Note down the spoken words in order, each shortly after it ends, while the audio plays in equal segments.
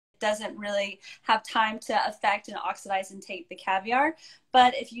doesn't really have time to affect and oxidize and taint the caviar.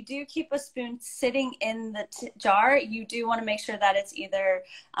 But if you do keep a spoon sitting in the jar, you do want to make sure that it's either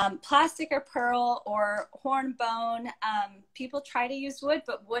plastic or pearl or hornbone. People try to use wood,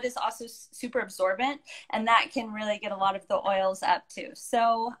 but wood is also super absorbent, and that can really get a lot of the oils up too.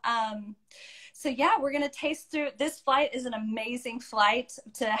 So, so yeah, we're going to taste through. This flight is an amazing flight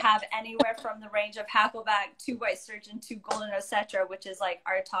to have anywhere from the range of Hackleback to white sturgeon to golden Osetra, which is like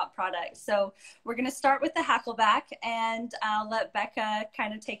our top product. So we're going to start with the Hackleback, and I'll let Becca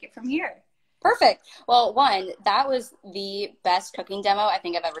kind of take it from here. Perfect. Well, one, that was the best cooking demo I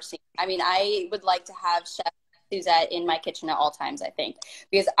think I've ever seen. I mean, I would like to have Chef Suzette in my kitchen at all times, I think,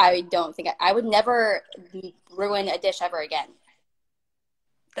 because I don't think I would never ruin a dish ever again.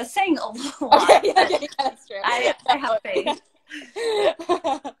 That's saying a lot. Okay, yeah, that's true. I have faith.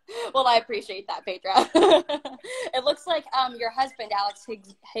 Well, I appreciate that, Petra. It looks like your husband, Alex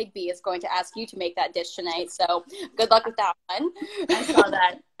Higby, is going to ask you to make that dish tonight. So good luck with that one. I saw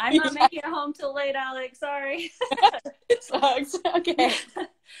that. I'm not making it home till late, Alex. Sorry. It sucks. Okay.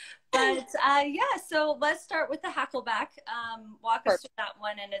 But yeah, so let's start with the Hackleback. Walk us through that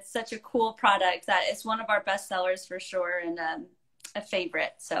one. And it's such a cool product that it's one of our best sellers for sure, and a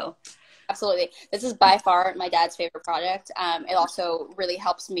favorite. So absolutely, this is by far my dad's favorite product. It also really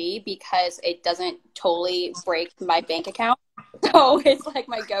helps me because it doesn't totally break my bank account. So it's like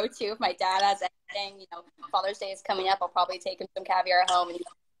my go-to. If my dad has anything, you know, Father's Day is coming up, I'll probably take him some caviar home, and he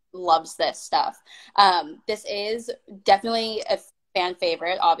loves this stuff. This is definitely a fan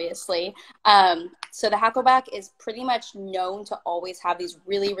favorite, obviously. So the Hackleback is pretty much known to always have these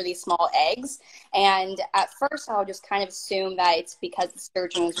really, really small eggs. And at first, I'll just kind of assume that it's because the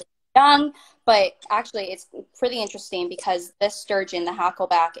sturgeon was young, but actually it's pretty interesting because this sturgeon, the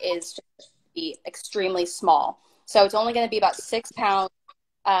Hackleback, is just extremely small. So it's only going to be about 6 pounds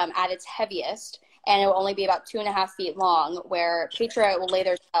at its heaviest, and it will only be about 2.5 feet long, where Petra will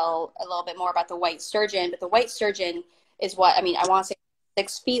later tell a little bit more about the white sturgeon. But the white sturgeon is what, I mean, I want to say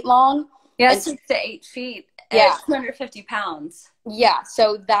 6 feet long. Yeah, 6 to 8 feet. Yeah. 250 pounds. Yeah,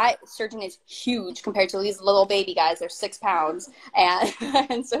 so that sturgeon is huge compared to these little baby guys. They're 6 pounds,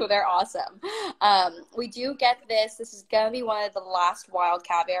 and so they're awesome. We do get this. This is going to be one of the last wild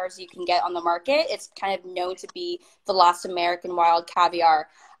caviars you can get on the market. It's kind of known to be the last American wild caviar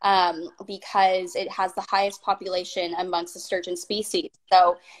because it has the highest population amongst the sturgeon species.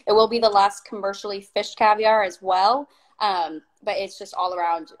 So it will be the last commercially fished caviar as well. But it's just all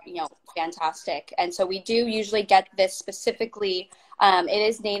around, you know, fantastic. And so we do usually get this specifically. It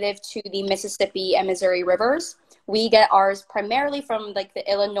is native to the Mississippi and Missouri rivers. We get ours primarily from like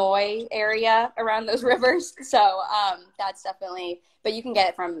the Illinois area around those rivers. So that's definitely, but you can get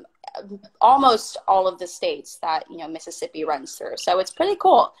it from almost all of the states that, you know, Mississippi runs through. So it's pretty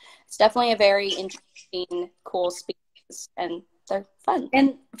cool. It's definitely a very interesting, cool species, and they're fun.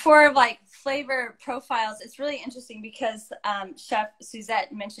 And for like flavor profiles, it's really interesting because Chef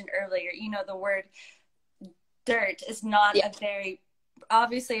Suzette mentioned earlier, you know, the word dirt is not a very,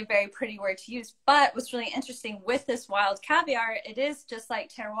 obviously a very pretty word to use, but what's really interesting with this wild caviar, it is just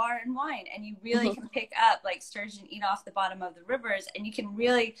like terroir and wine, and you really can pick up, like sturgeon eat off the bottom of the rivers, and you can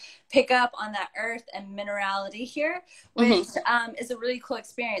really pick up on that earth and minerality here, which is a really cool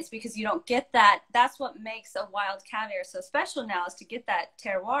experience because you don't get that. That's what makes a wild caviar so special now, is to get that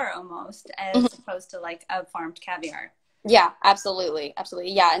terroir almost, as opposed to like a farmed caviar. Yeah, absolutely.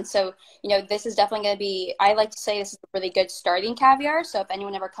 Absolutely. Yeah. And so, you know, this is definitely going to be, I like to say this is a really good starting caviar. So if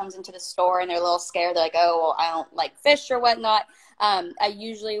anyone ever comes into the store and they're a little scared, they're like, oh, well, I don't like fish or whatnot, I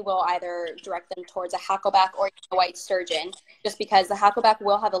usually will either direct them towards a Hackleback or a white sturgeon, just because the Hackleback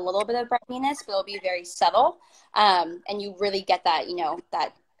will have a little bit of brightness, but it'll be very subtle. And you really get that, you know,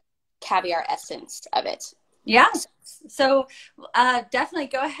 that caviar essence of it. Yeah. So definitely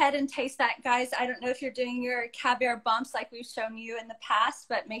go ahead and taste that, guys. I don't know if you're doing your caviar bumps like we've shown you in the past,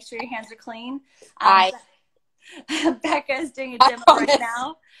 but make sure your hands are clean. Becca is doing a demo right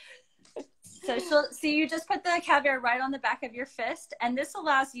now. So she'll see, you just put the caviar right on the back of your fist, and this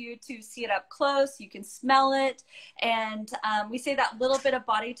allows you to see it up close. You can smell it, and we say that little bit of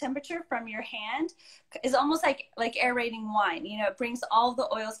body temperature from your hand is almost like aerating wine. You know, it brings all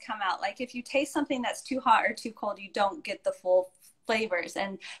the oils come out. Like if you taste something that's too hot or too cold, you don't get the full flavors,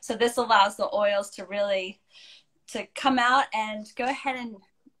 and so this allows the oils to really come out. And go ahead and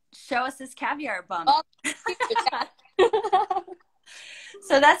show us this caviar bump.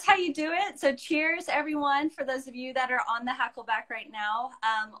 So that's how you do it. So cheers, everyone. For those of you that are on the Hackleback right now,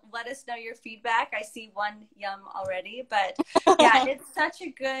 let us know your feedback. I see one yum already, but yeah, it's such a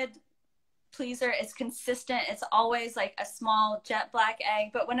good pleaser. It's consistent. It's always like a small jet black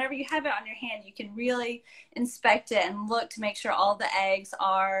egg, but whenever you have it on your hand, you can really inspect it and look to make sure all the eggs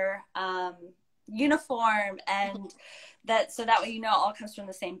are uniform, and so that way you know it all comes from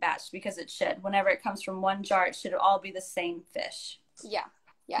the same batch, because it should. Whenever it comes from one jar, it should all be the same fish. Yeah.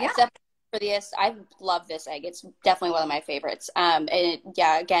 It's definitely prettiest. I love this egg. It's definitely one of my favorites. And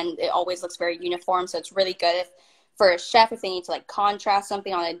again, it always looks very uniform, so it's really good for a chef if they need to like contrast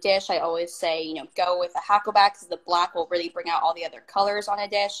something on a dish. I always say, you know, go with a Hackleback, because the black will really bring out all the other colors on a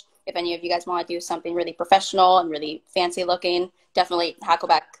dish. If any of you guys want to do something really professional and really fancy looking, definitely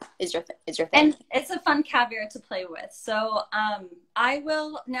Hackleback is your thing. And it's a fun caviar to play with. So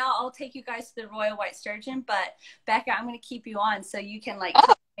I'll take you guys to the Royal White Sturgeon, but Becca, I'm going to keep you on so you can like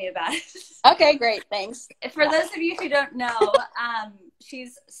tell me about it. Okay, great. Thanks. For those of you who don't know,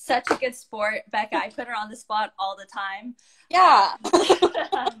 she's such a good sport, Becca. I put her on the spot all the time. Yeah.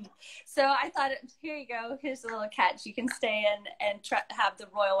 So I thought, here you go. Here's a little catch. You can stay and have the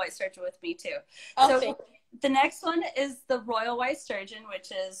Royal White Sturgeon with me too. So the next one is the Royal White Sturgeon,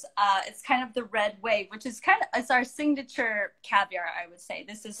 which is it's kind of the red wave, which is it's our signature caviar, I would say.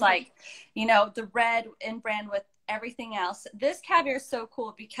 This is like, you know, the red in brand with everything else. This caviar is so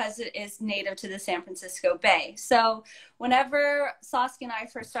cool because it is native to the San Francisco Bay. So whenever Saskia and I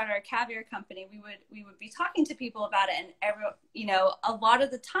first started our caviar company, we would be talking to people about it, and a lot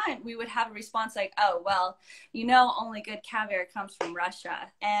of the time we would have a response like, oh, well, you know, only good caviar comes from Russia.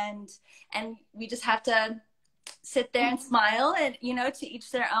 And we just have to sit there and smile, and, you know, to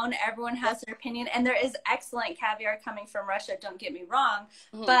each their own. Everyone has their opinion, and there is excellent caviar coming from Russia, don't get me wrong,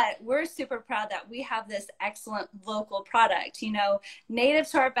 but we're super proud that we have this excellent local product, you know, native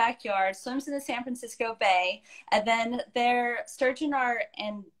to our backyard, swims in the San Francisco Bay, and then their sturgeon are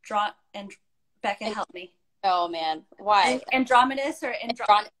and Becca, help me. Oh man, why? Andromedus or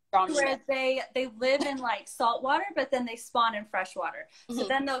where they live in like salt water, but then they spawn in fresh water. So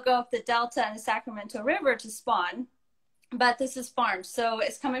then they'll go up the Delta and the Sacramento River to spawn. But this is farmed. So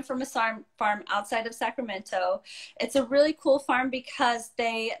it's coming from a farm outside of Sacramento. It's a really cool farm because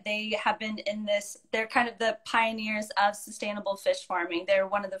they have been in this, they're kind of the pioneers of sustainable fish farming. They're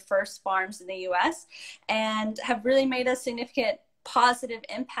one of the first farms in the US and have really made a significant positive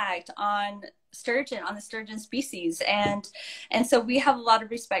impact on the sturgeon species, and so we have a lot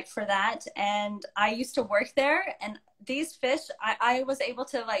of respect for that. And I used to work there, and these fish, I was able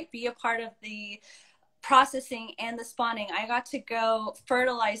to like be a part of the processing and the spawning. I got to go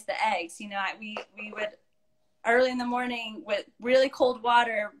fertilize the eggs. You know, we would early in the morning with really cold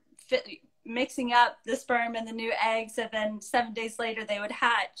water mixing up the sperm and the new eggs, and then 7 days later they would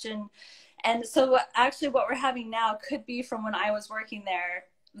hatch. And so actually what we're having now could be from when I was working there,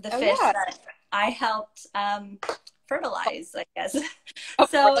 the fish that I helped fertilize, I guess.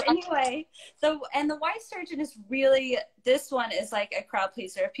 So anyway, the white sturgeon is really, this one is like a crowd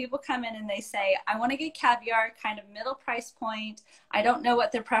pleaser. If people come in and they say, I want to get caviar, kind of middle price point, I don't know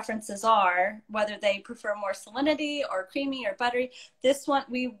what their preferences are, whether they prefer more salinity or creamy or buttery. This one,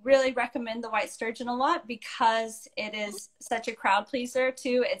 we really recommend the white sturgeon a lot because it is such a crowd pleaser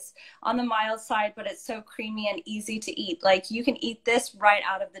too. It's on the mild side, but it's so creamy and easy to eat. Like you can eat this right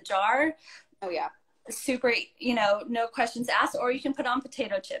out of the jar. Oh yeah. Super, you know, no questions asked, or you can put on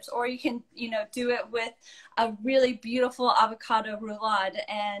potato chips, or you can, you know, do it with a really beautiful avocado roulade.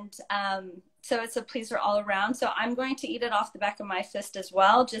 And so it's a pleaser all around. So I'm going to eat it off the back of my fist as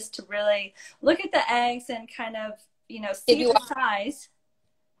well, just to really look at the eggs and kind of, you know, see the size.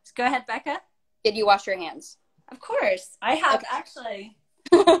 Go ahead, Becca. Did you wash your hands? Of course. I have actually.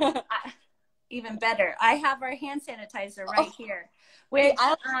 Even better. I have our hand sanitizer right here. Which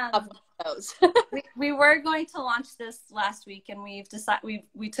I love those. we were going to launch this last week, and we've decided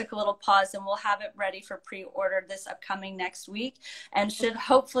we took a little pause, and we'll have it ready for pre-order this upcoming next week, and should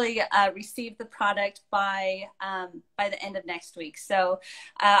hopefully receive the product by the end of next week. So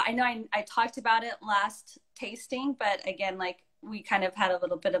I know I talked about it last tasting, but again, like we kind of had a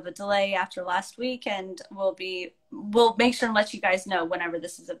little bit of a delay after last week, and we'll make sure and let you guys know whenever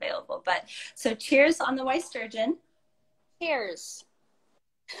this is available. But so cheers on the white sturgeon. Cheers.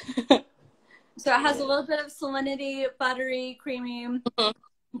 So it has a little bit of salinity, buttery, creamy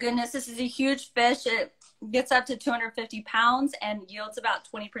goodness. This is a huge fish. It gets up to 250 pounds and yields about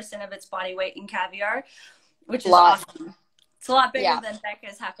 20% of its body weight in caviar, which is awesome. It's a lot bigger than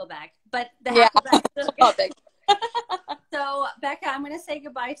Becca's Hackleback, but the Hackleback is still good. So Becca, I'm going to say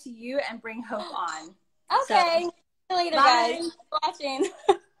goodbye to you and bring Hope on. Okay. See you later, guys. Thanks for watching.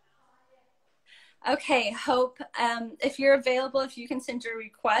 Okay, Hope, if you're available, if you can send your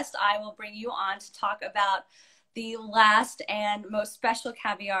request, I will bring you on to talk about the last and most special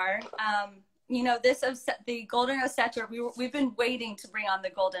caviar. You know, the golden Osetra, we've been waiting to bring on the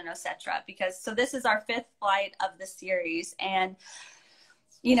golden Osetra so this is our 5th flight of the series. And,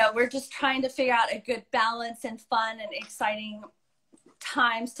 you know, we're just trying to figure out a good balance and fun and exciting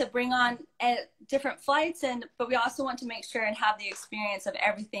times to bring on different flights. But we also want to make sure and have the experience of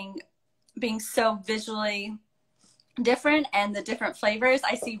everything being so visually different and the different flavors.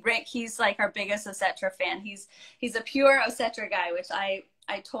 I see Rick, he's like our biggest Osetra fan. He's a pure Osetra guy, which I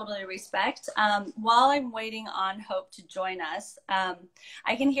totally respect. While I'm waiting on Hope to join us,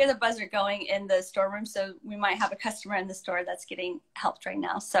 I can hear the buzzer going in the storeroom, so we might have a customer in the store that's getting helped right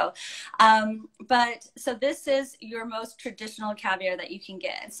now. So, so this is your most traditional caviar that you can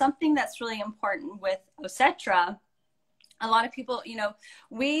get. And something that's really important with Osetra, a lot of people, you know,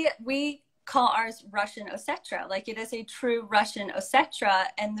 we call ours Russian Osetra. Like, it is a true Russian Osetra.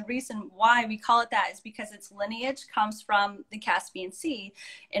 And the reason why we call it that is because its lineage comes from the Caspian Sea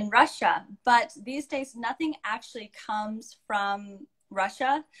in Russia. But these days, nothing actually comes from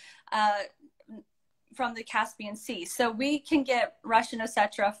Russia, from the Caspian Sea. So we can get Russian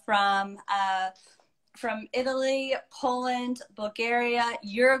Osetra from Italy, Poland, Bulgaria,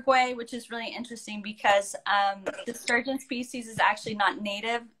 Uruguay, which is really interesting because the sturgeon species is actually not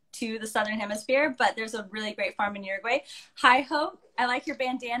native to the Southern Hemisphere, but there's a really great farm in Uruguay. Hi, Hope. I like your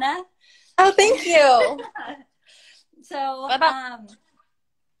bandana. Oh, thank you. So,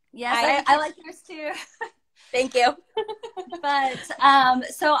 yes, I like yours too. Thank you. But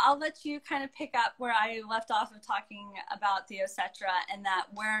so I'll let you kind of pick up where I left off of talking about the Osetra, and that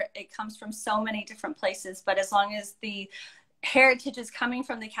where it comes from so many different places. But as long as the heritage is coming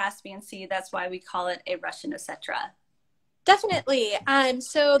from the Caspian Sea, that's why we call it a Russian Osetra. Definitely.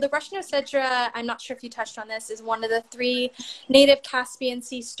 So the Russian Osetra, I'm not sure if you touched on this, is one of the 3 native Caspian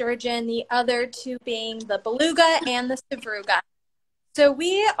Sea sturgeon, the other 2 being the beluga and the sevruga. So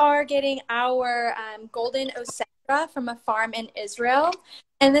we are getting our golden Osetra from a farm in Israel.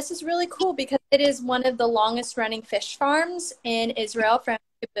 And this is really cool because it is one of the longest running fish farms in Israel from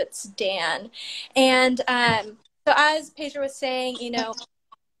Kibbutz Dan. And so as Pedro was saying, you know,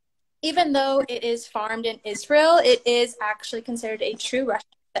 even though it is farmed in Israel, it is actually considered a true Russian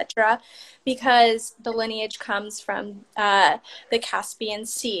Osetra because the lineage comes from the Caspian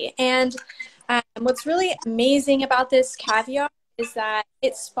Sea. And what's really amazing about this caviar is that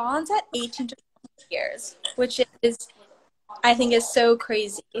it spawns at 18 to 20 years, which is, I think, is so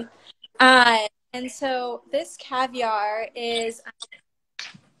crazy. And so this caviar is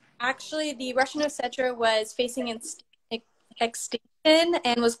actually, the Russian Osetra was facing extinction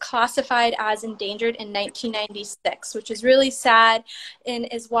and was classified as endangered in 1996, which is really sad and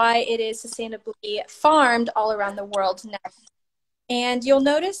is why it is sustainably farmed all around the world now. And you'll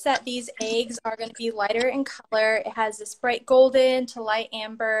notice that these eggs are going to be lighter in color. It has this bright golden to light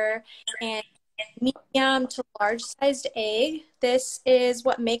amber and medium to large sized egg. This is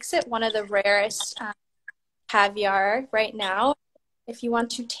what makes it one of the rarest caviar right now. If you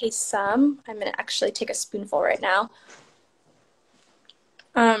want to taste some, I'm going to actually take a spoonful right now.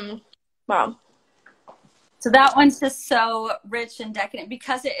 Wow. So that one's just so rich and decadent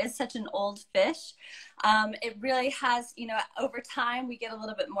because it is such an old fish. It really has, you know, over time we get a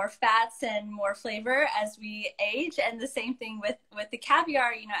little bit more fats and more flavor as we age. And the same thing with the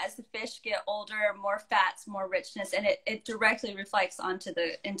caviar, you know, as the fish get older, more fats, more richness, and it directly reflects into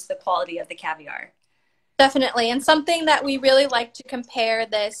the quality of the caviar. Definitely. And something that we really like to compare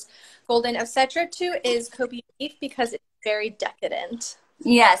this golden Osetra to is Kobe beef because it's very decadent.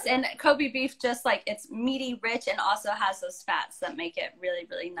 Yes, and Kobe beef, just like it's meaty, rich, and also has those fats that make it really,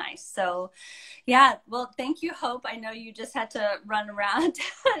 really nice. So, yeah, well, thank you, Hope. I know you just had to run around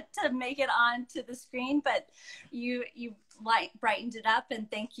to make it onto the screen, but you brightened it up, and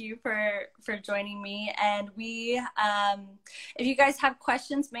thank you for joining me. And we, if you guys have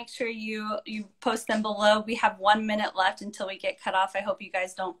questions, make sure you post them below. We have 1 minute left until we get cut off. I hope you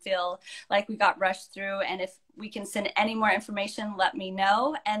guys don't feel like we got rushed through, and if we can send any more information, let me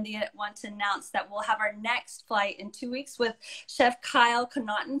know. And I want to announce that we'll have our next flight in 2 weeks with Chef Kyle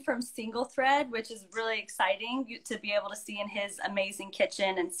Connaughton from Single Thread, which is really exciting to be able to see in his amazing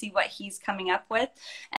kitchen and see what he's coming up with.